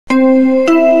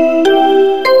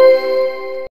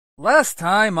Last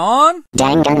time on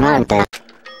Danganronpa.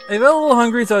 I felt a little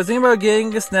hungry, so I was thinking about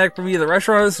getting a snack from either the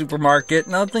restaurant or the supermarket.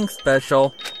 Nothing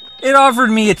special. It offered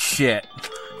me its shit.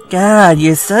 God,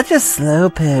 you're such a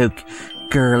slowpoke,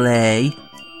 girlie.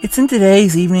 It's in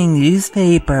today's evening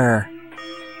newspaper.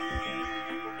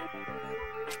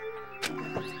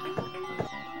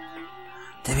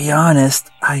 To be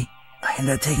honest, I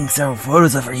ended up taking several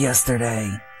photos of her yesterday.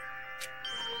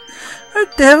 We're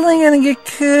definitely gonna get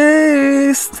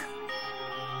cursed.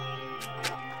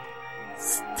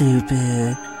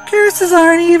 Stupid. Curses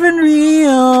aren't even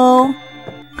real.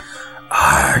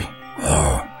 I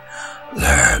won't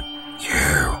let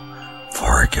you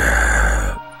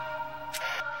forget.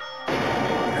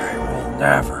 I will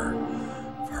never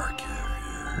forgive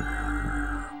you.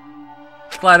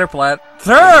 Platter plat.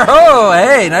 Oh,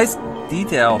 hey, nice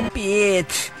detail.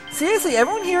 Bitch. Seriously,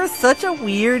 everyone here is such a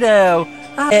weirdo.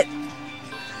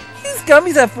 These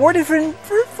gummies have 4 different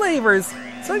fruit flavors,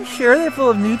 so I'm sure they're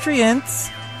full of nutrients.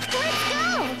 Let's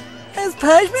go! As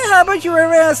punishment, how about you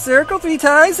run around a circle 3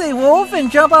 times, say wolf,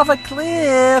 and jump off a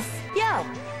cliff? Yo!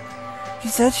 She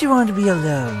said she wanted to be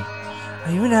alone.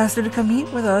 I even asked her to come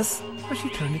eat with us, but she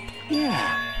turned it down.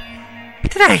 Yeah.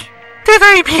 Today,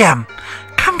 2:30 p.m.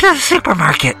 Come to the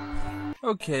supermarket.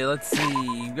 Okay, let's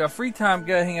see. You've got free time,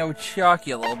 gotta hang out with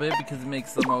Chucky a little bit because it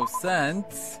makes the most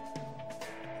sense.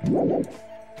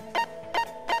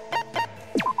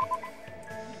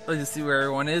 Let's just see where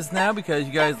everyone is now because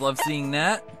you guys love seeing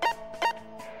that.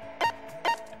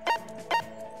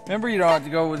 Remember, you don't have to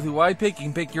go with who I pick. You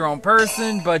can pick your own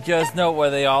person, but just note where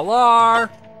they all are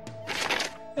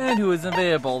and who is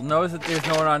available. Notice that there's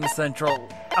no one on the central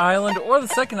island or the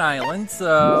second island,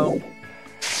 so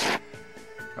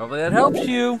hopefully that helps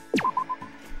you.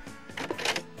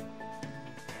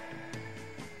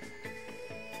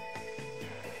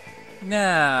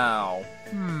 Now,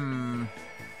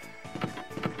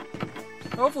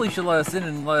 hopefully she'll let us in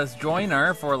and let us join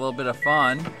her for a little bit of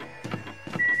fun.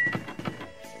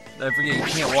 I forget you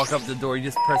can't walk up the door, you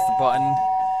just press the button.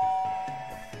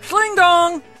 Schling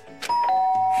dong!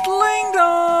 Schling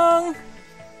dong!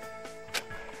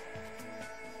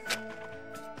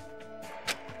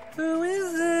 Who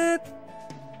is it?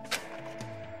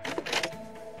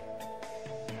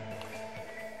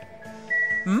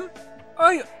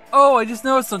 I just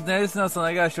noticed something. I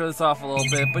gotta show this off a little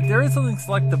bit. But there is something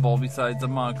selectable besides the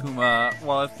Monokuma.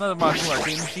 Well, it's not a Monokuma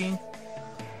arcade machine.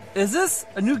 Is this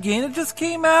a new game that just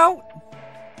came out?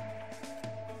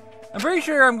 I'm pretty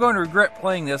sure I'm going to regret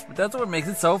playing this, but that's what makes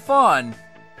it so fun.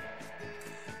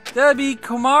 That'd be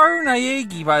Komaru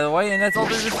Naegi, by the way, and that's all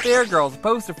there's a Fair Girls, a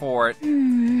poster for it. I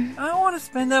don't want to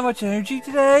spend that much energy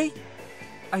today.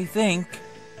 I think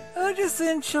I'll just sit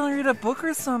and chill and read a book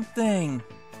or something.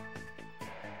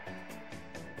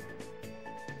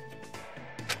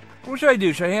 What should I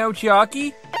do? Should I hang out with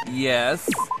Chiaki? Yes.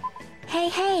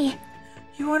 Hey.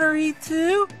 You want to read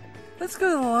too? Let's go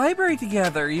to the library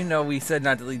together. You know we said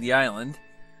not to leave the island.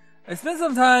 I spent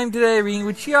some time today reading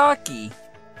with Chiaki.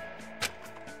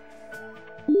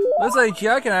 Looks like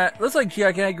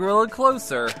Chiaki and I grew a little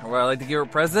closer. Would I like to give her a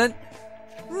present?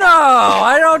 No,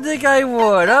 I don't think I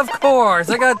would. Of course,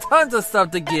 I got tons of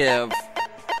stuff to give.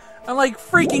 I'm like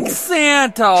freaking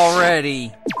Santa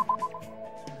already.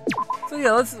 So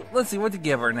yeah, let's see what to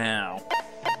give her now.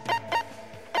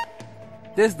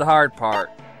 This is the hard part.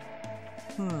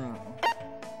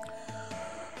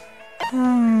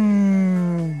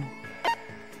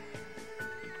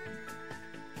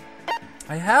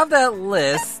 I have that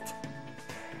list.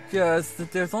 Just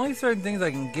that there's only certain things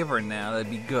I can give her now that'd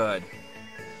be good.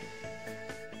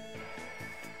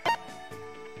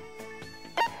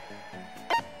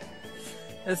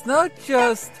 It's not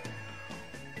just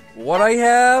what I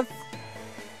have.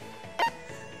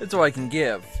 It's what I can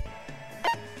give.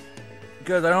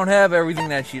 Because I don't have everything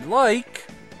that she'd like.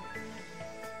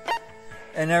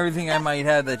 And everything I might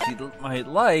have that she might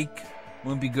like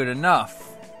wouldn't be good enough.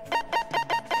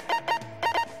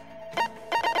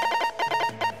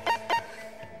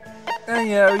 And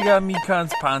yeah, we got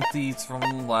Mikan's panties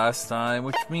from last time,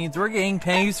 which means we're getting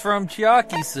panties from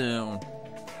Chiaki soon.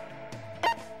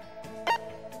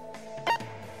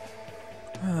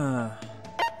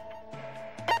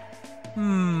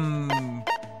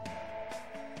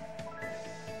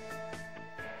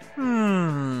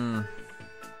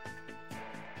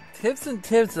 Tips and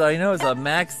tips that I know is a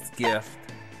maxed gift.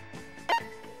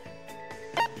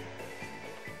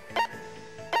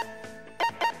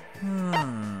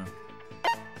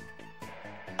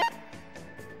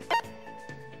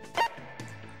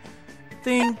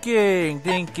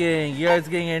 Thinking. You guys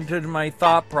getting into my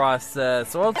thought process.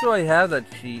 So also I have that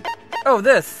sheet. Oh,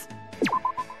 this.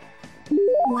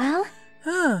 Well?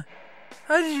 Huh.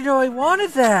 How did you know I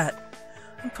wanted that?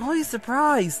 I'm totally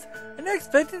surprised. I never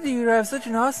expected you to have such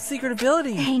an awesome secret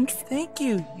ability. Thanks. Thank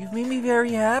you. You've made me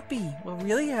very happy. Well,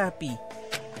 really happy.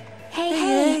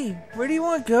 Hey. Where do you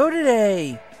want to go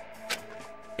today?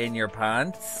 In your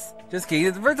pants? Just kidding.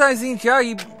 It's the first time I've seen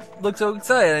Chiaki, you look so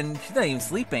excited, and she's not even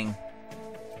sleeping.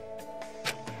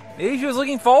 Maybe she was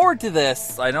looking forward to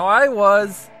this. I know I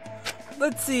was.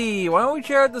 Let's see. Why don't we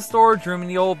check out the storage room in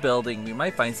the old building? We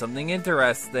might find something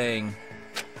interesting.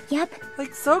 Yep.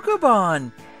 Like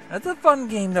Sokoban. That's a fun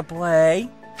game to play.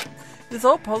 This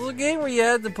old puzzle game where you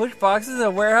had to push boxes in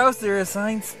a warehouse to their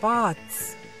assigned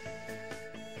spots.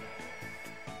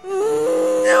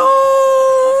 No!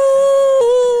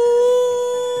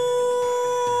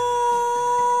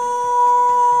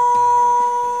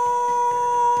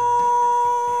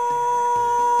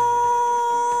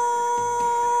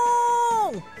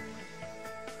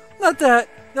 Not that.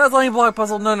 Not line block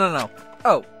puzzle. No.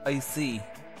 Oh, I see.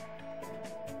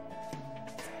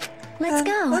 Let's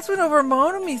go. Let's run over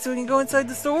Monomi so we can go inside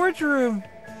the storage room.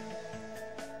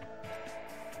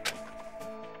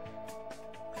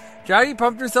 Chiaki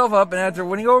pumped herself up, and after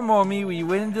winning over Monomi, we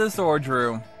went into the storage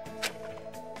room.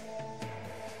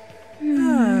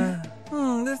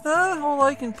 There's not a whole lot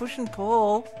I can push and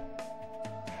pull.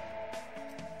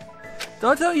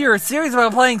 Don't tell me you're serious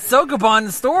about playing Sokoban in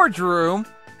the storage room.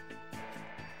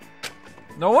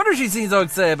 No wonder she seems so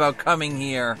excited about coming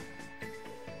here.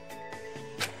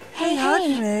 Hey.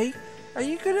 Hajime, are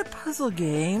you good at puzzle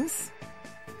games?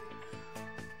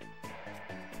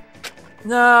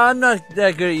 No, I'm not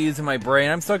that good at using my brain.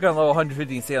 I'm stuck on level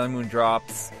 115 Sailor Moon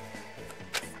drops.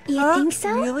 You think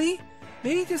so? Really?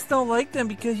 Maybe you just don't like them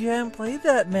because you haven't played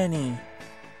that many.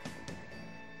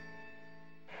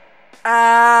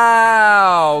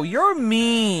 Ow! You're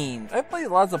mean! I played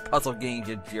lots of puzzle games,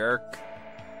 you jerk.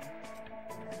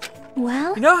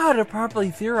 Well? You know how to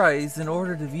properly theorize in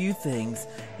order to view things.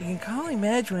 You can calmly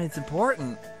manage when it's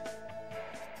important.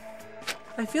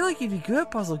 I feel like you'd be good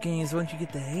at puzzle games once you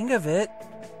get the hang of it.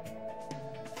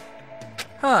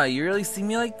 Huh, you really see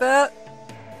me like that?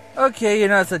 Okay, you're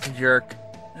not such a jerk.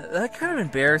 That kind of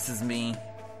embarrasses me.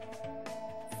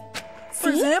 For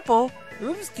example,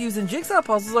 Rubik's Cubes and Jigsaw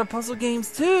puzzles are puzzle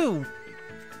games too.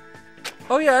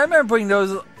 Oh yeah, I remember putting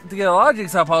those together a lot of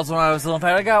Jigsaw puzzles when I was little. In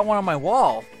fact, I got one on my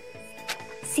wall.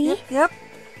 See? Yep.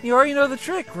 You already know the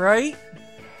trick, right?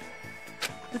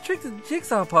 The trick to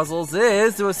Jigsaw puzzles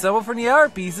is to assemble from the outer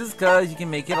pieces because you can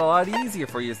make it a lot easier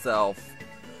for yourself.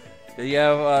 You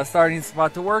have a starting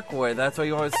spot to work with. That's why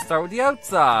you want to start with the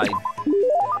outside.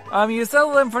 You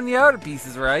assemble them from the outer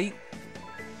pieces, right?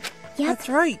 Yep. That's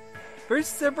right.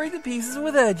 First, separate the pieces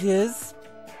with edges.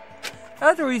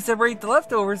 After we separate the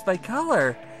leftovers by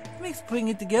color, it makes putting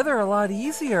it together a lot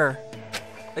easier.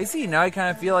 I see, now I kind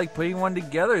of feel like putting one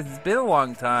together. It's been a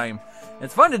long time.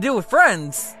 It's fun to do with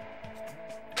friends.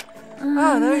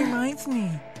 That reminds me.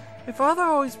 My father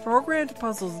always programmed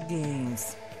puzzles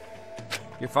games.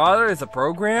 Your father is a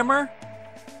programmer?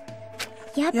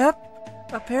 Yep.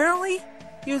 Apparently,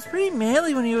 he was pretty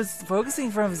manly when he was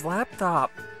focusing from his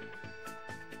laptop.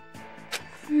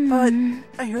 But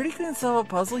I heard he couldn't solve a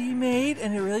puzzle he made,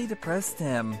 and it really depressed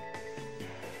him.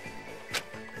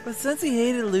 But since he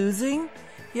hated losing,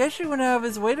 he actually went out of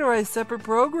his way to write a separate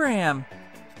program.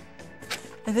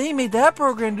 And then he made that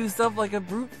program do stuff like a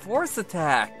brute force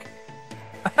attack.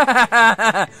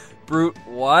 Brute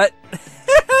what?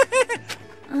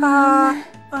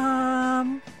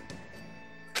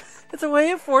 It's a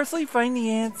way of forcibly finding the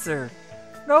answer.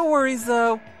 No worries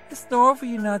though, it's normal for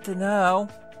you not to know.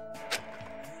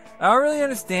 I don't really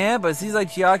understand, but it seems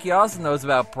like Chiaki also knows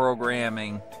about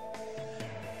programming.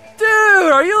 Dude,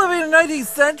 are you living in the 19th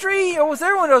century? Almost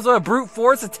everyone knows what a brute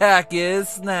force attack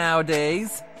is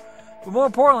nowadays. But more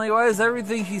importantly, why does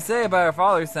everything she say about her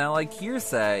father sound like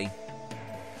hearsay?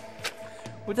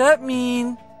 Would that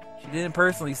mean she didn't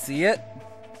personally see it?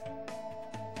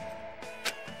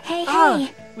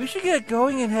 Hey. We should get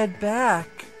going and head back.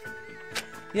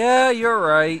 Yeah, you're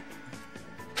right.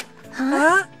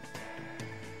 Huh?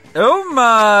 Oh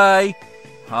my!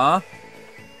 Huh?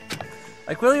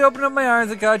 I quickly opened up my arms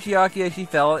and caught Chiaki as she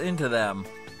fell into them.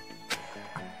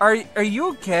 Are you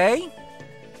okay?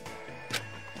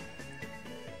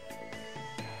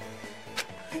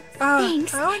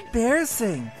 Thanks. How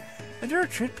embarrassing. I've never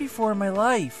tripped before in my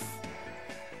life.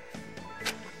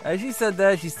 As she said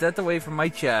that, she stepped away from my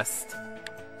chest.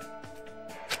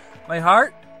 My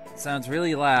heart sounds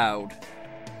really loud.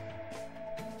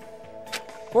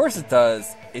 Of course it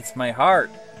does. It's my heart.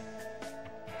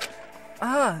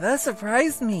 Ah, that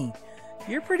surprised me.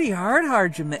 You're pretty hard,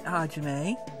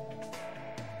 Hajime.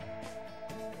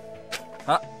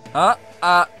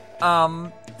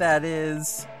 That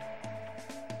is...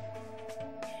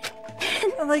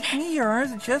 Like me, your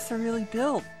arms and chest are really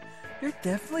built. You're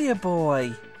definitely a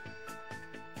boy.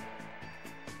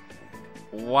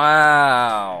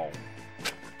 Wow.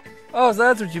 Oh, so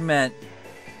that's what you meant.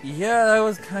 Yeah, that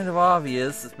was kind of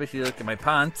obvious, especially look at my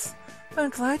pants. I'm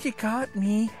glad you caught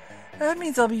me. That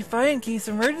means I'll be fine in case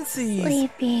of emergencies.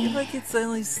 Sleepy. If I get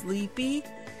suddenly sleepy,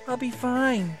 I'll be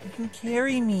fine. You can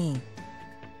carry me.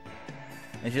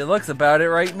 And she looks about it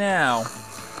right now.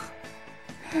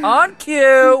 On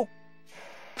cue!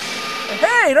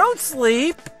 Hey, don't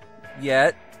sleep!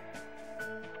 Yet.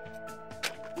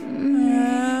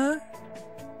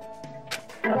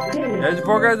 There's a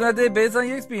program that day based on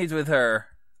your experience with her.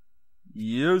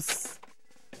 Yes.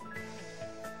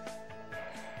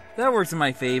 That works in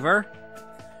my favor.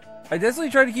 I desperately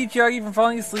tried to keep Chiaki from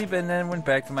falling asleep and then went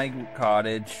back to my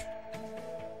cottage.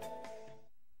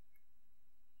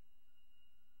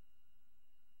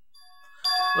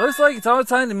 Looks like it's almost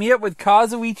time to meet up with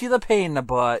Kazuichi the pain in the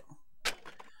butt.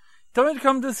 Tell me to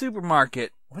come to the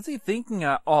supermarket. What's he thinking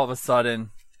all of a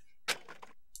sudden?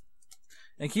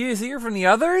 And can you hear from the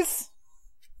others?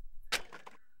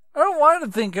 I don't want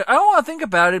to think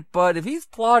about it, but if he's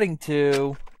plotting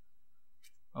to...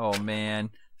 Oh man,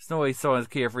 there's no way someone as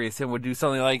carefree as him would do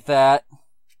something like that.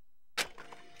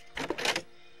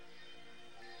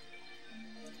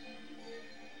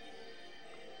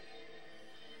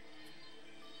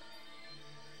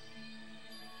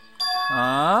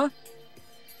 Huh?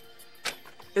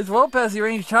 It's well past the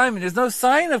arranged time and there's no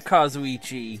sign of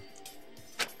Kazuichi.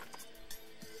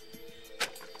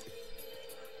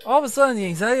 All of a sudden, the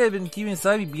anxiety I've been keeping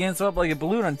inside me began to swell up like a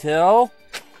balloon until...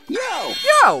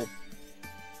 Yo!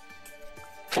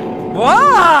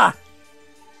 Wah!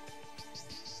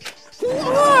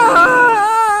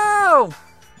 Whoa!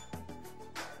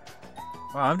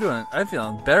 Wow, I'm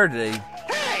feeling better today.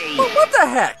 Hey! What the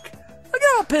heck? I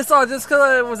got all pissed off just because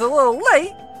I was a little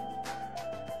late.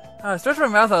 I stretched my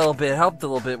mouth out a little bit, helped a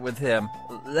little bit with him.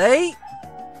 Late?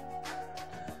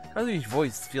 Kazuichi's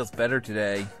voice feels better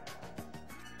today.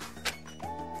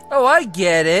 Oh, I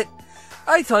get it.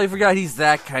 I totally forgot he's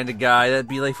that kind of guy that'd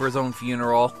be late for his own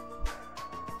funeral.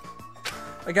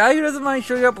 A guy who doesn't mind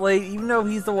showing up late even though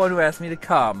he's the one who asked me to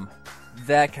come.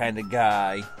 That kind of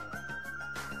guy.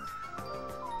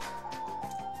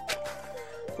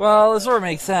 Well, this sort of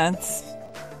makes sense.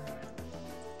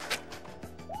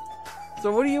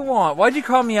 So what do you want? Why'd you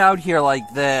call me out here like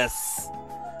this?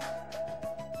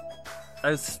 I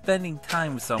was spending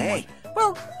time with someone. Hey.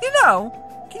 Well, you know,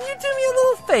 can you do me a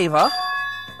little favor?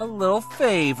 A little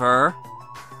favor?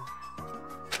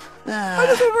 I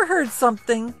just overheard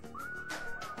something.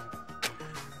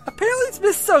 Apparently it's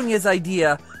Miss Sonia's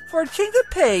idea for a change of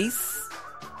pace.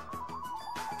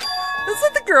 Looks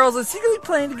like the girls are secretly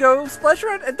planning to go splash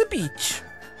around at the beach.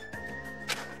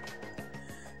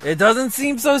 It doesn't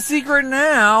seem so secret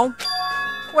now.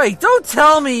 Wait, don't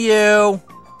tell me you!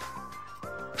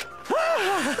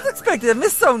 As expected,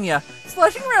 Miss Sonia,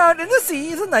 splashing around in the sea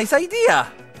is a nice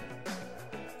idea.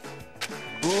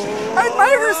 I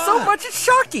admire her so much it's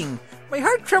shocking. My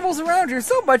heart trembles around her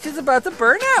so much it's about to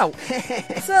burn out.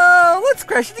 So, let's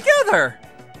crash it together.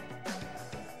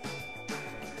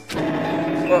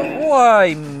 But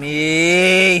why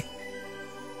me?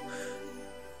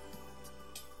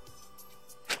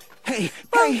 Hey,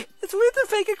 it's weird to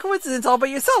fake a coincidence all by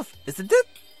yourself, isn't it?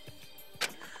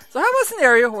 So how about a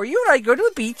scenario where you and I go to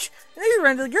the beach and maybe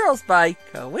run into the girls by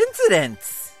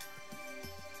coincidence?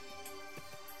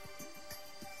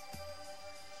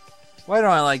 Why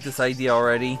don't I like this idea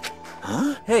already?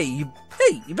 Huh? Hey, you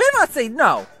better not say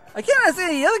no. I can't ask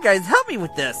any of the other guys to help me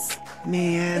with this.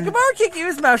 Man. The Kamaru can't keep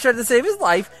his mouth shut to save his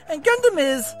life, and Gundam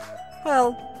is,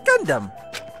 well, Gundam.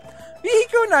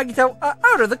 Mihiko and Nagito are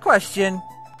out of the question.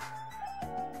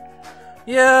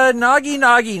 Yeah, Nagi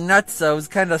Nutso's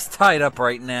kind of tied up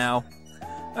right now.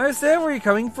 I understand where you're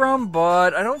coming from,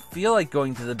 but I don't feel like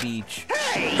going to the beach.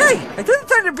 Hey! I took the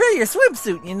time to prepare your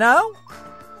swimsuit, you know?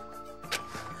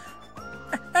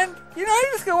 And, you know,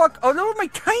 I'm just gonna walk all over my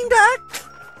kind act?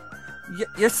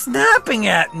 You're snapping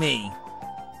at me!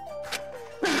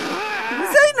 If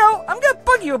you say no, I'm gonna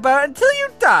bug you about it until you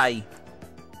die!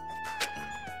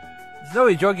 There's no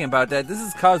way joking about that. This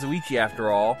is Kazuichi after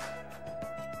all.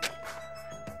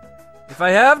 If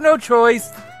I have no choice,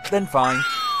 then fine.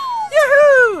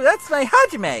 Yahoo! That's my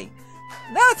Hajime!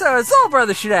 That's how a soul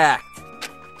brother should act!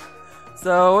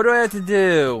 So, what do I have to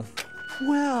do?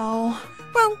 Well,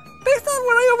 based on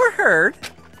what I overheard,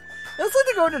 it looks like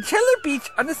to go to Chandler Beach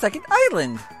on the second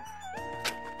island.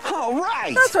 All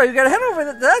right. That's why we gotta head over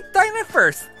to that diner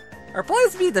first. Our plan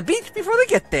is to be at the beach before they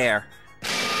get there.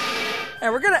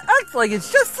 And we're gonna act like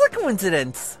it's just a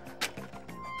coincidence.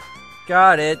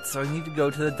 Got it, so I need to go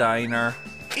to the diner.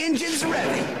 Engines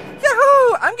ready.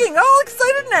 Yahoo! I'm getting all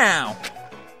excited now!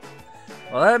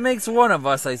 Well, that makes one of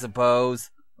us, I suppose.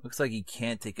 Looks like he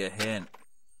can't take a hint.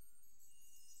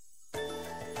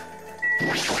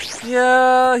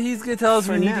 Yeah, he's gonna tell us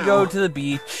we need to go to the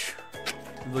beach.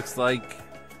 It looks like.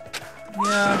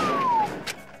 Yeah.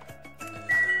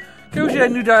 Okay, we should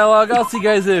have new dialogue. I'll see you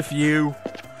guys in a few.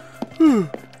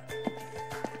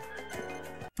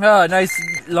 Oh,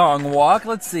 nice long walk.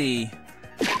 Let's see.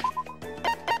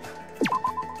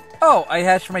 Oh, I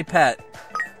hatched my pet.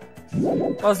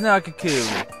 Well, it's now a cocoon.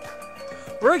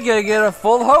 We're gonna get a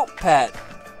full hope pet.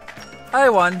 I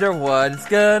wonder what it's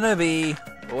gonna be.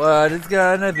 What it's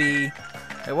gonna be.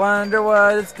 I wonder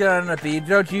what it's gonna be.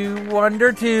 Don't you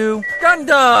wonder too?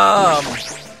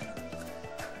 Gundam!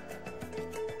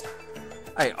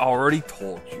 I already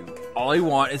told you. All I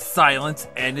want is silence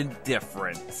and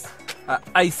indifference.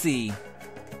 I see.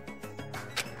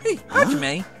 Hey,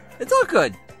 Hajime, it's all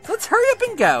good. So let's hurry up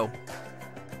and go.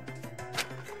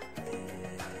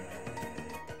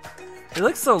 He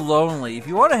looks so lonely. If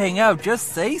you want to hang out, just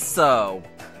say so.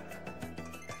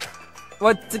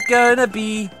 What's it gonna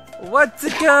be? What's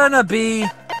it gonna be?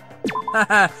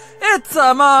 It's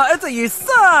a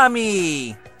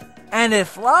Usami! And it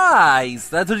flies!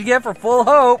 That's what you get for full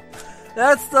hope!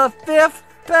 That's the 5th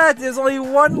pet! There's only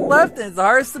one left and it's the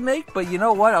hardest to make, but you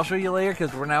know what? I'll show you later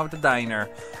because we're now at the diner.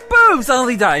 Boom!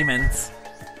 Suddenly diamonds!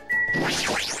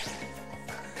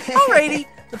 Alrighty!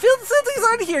 The field assembly's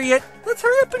aren't here yet. Let's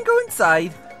hurry up and go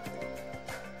inside.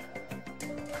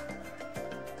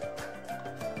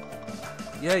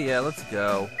 Yeah, let's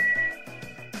go.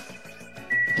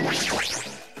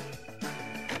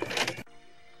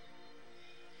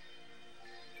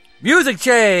 Music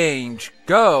change!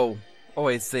 Go! Oh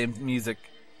wait, same music.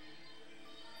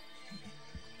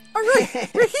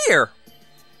 Alright, we're here!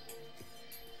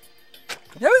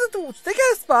 Now we have to stick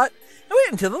out a spot and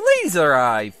wait until the ladies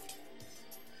arrive.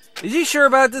 Is you sure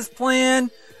about this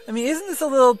plan? I mean, isn't this a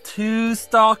little too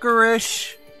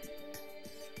stalkerish?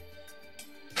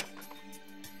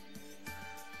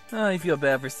 Oh, you feel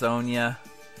bad for Sonia.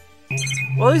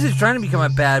 Well, at least he's trying to become a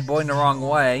bad boy in the wrong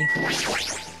way.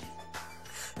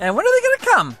 And when are they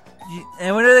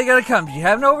gonna come? Did you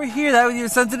happen to overhear that with your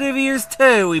sensitive ears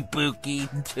too,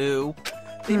 Ibuki, too?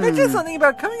 They mentioned something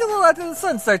about coming a little after the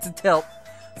sun starts to tilt.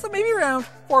 So maybe around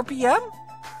 4 p.m.?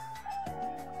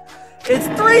 It's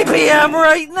 3 p.m.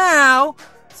 right now!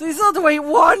 So you still have to wait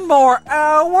 1 more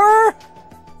hour?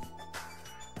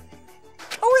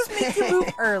 Always make you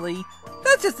move early.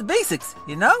 That's just the basics,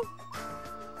 you know?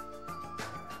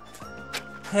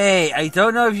 Hey, I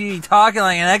don't know if you're talking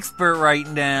like an expert right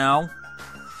now.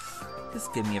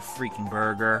 Just give me a freaking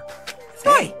burger.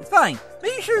 It's fine.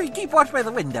 Make sure you keep watch by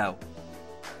the window.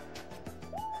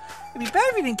 It'd be bad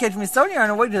if you didn't catch Miss Sonia on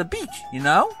her way to the beach, you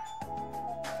know?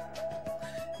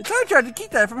 It's our job to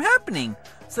keep that from happening.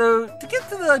 So, to get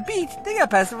to the beach, they gotta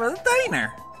pass over the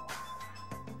diner.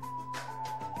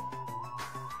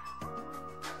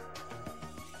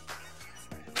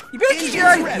 You better keep your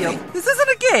eyes peeled. This isn't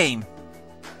a game.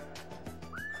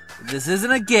 If this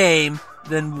isn't a game,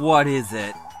 then what is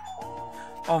it?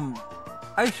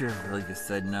 I should have really just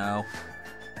said no.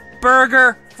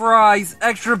 Burger, fries,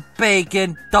 extra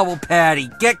bacon, double patty.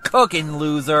 Get cooking,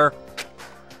 loser.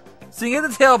 Sitting at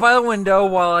the tail by the window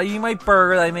while I eat my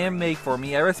burger that I may make for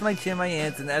me, I rest my chin in my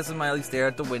hands and absentmindedly stare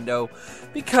at the window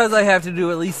because I have to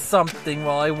do at least something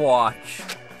while I watch.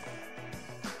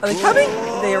 Are they coming?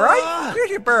 Did they arrive? Here's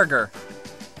your burger.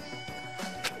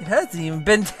 It hasn't even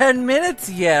been 10 minutes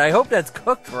yet. I hope that's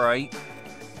cooked right.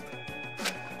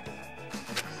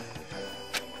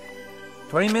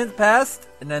 20 minutes passed,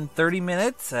 and then 30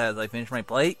 minutes as I finished my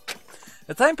plate.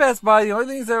 As time passed by, the only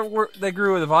things that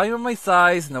grew were the volume of my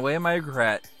sighs and the weight of my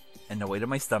regret, and the weight of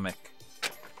my stomach.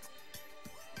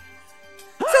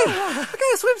 Say, what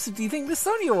kind of swimsuit do you think Miss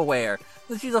Sonia will wear?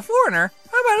 Since she's a foreigner,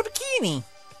 how about a bikini?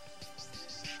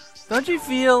 Don't you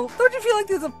feel like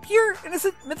there's a pure,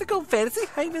 innocent, mythical fantasy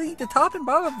hiding beneath the top and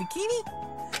bottom of a bikini?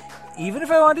 Even if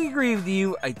I want to agree with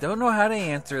you, I don't know how to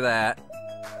answer that.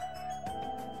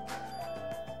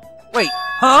 Wait,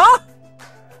 huh?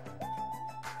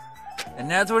 And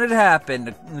that's when it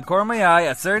happened. In the corner of my eye,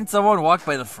 a certain someone walked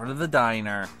by the front of the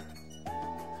diner.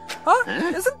 Huh?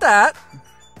 Isn't that?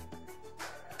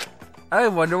 I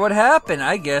wonder what happened.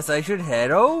 I guess I should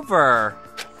head over.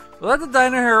 Let the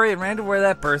diner hurry and ran to where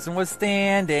that person was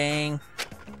standing.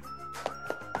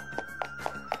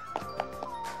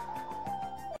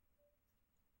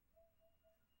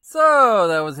 So,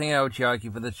 that was hanging out with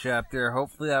Chiaki for this chapter.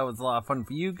 Hopefully that was a lot of fun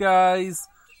for you guys.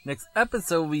 Next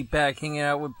episode, we'll be back hanging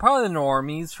out with probably the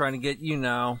normies, trying to get,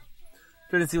 trying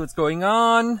to see what's going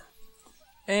on.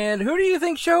 And who do you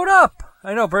think showed up?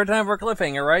 I know, per time for a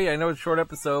cliffhanger, right? I know it's a short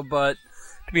episode, but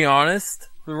to be honest,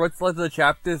 for what's left of the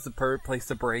chapter is the perfect place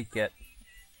to break it.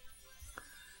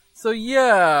 So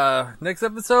yeah, next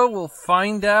episode we'll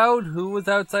find out who was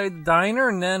outside the diner,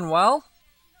 and then, well,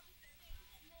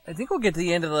 I think we'll get to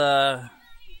the end of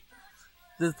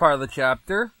this part of the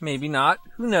chapter. Maybe not.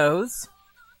 Who knows?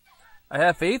 I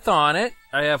have faith on it.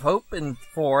 I have hope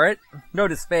for it. No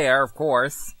despair, of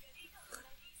course.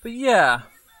 But yeah.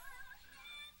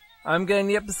 I'm getting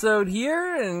the episode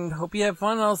here, and hope you have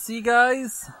fun. I'll see you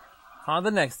guys on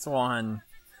the next one.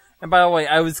 And by the way,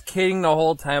 I was kidding the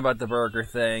whole time about the burger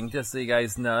thing, just so you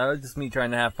guys know. It was just me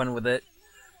trying to have fun with it.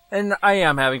 And I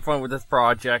am having fun with this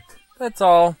project. That's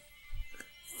all.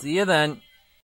 See you then.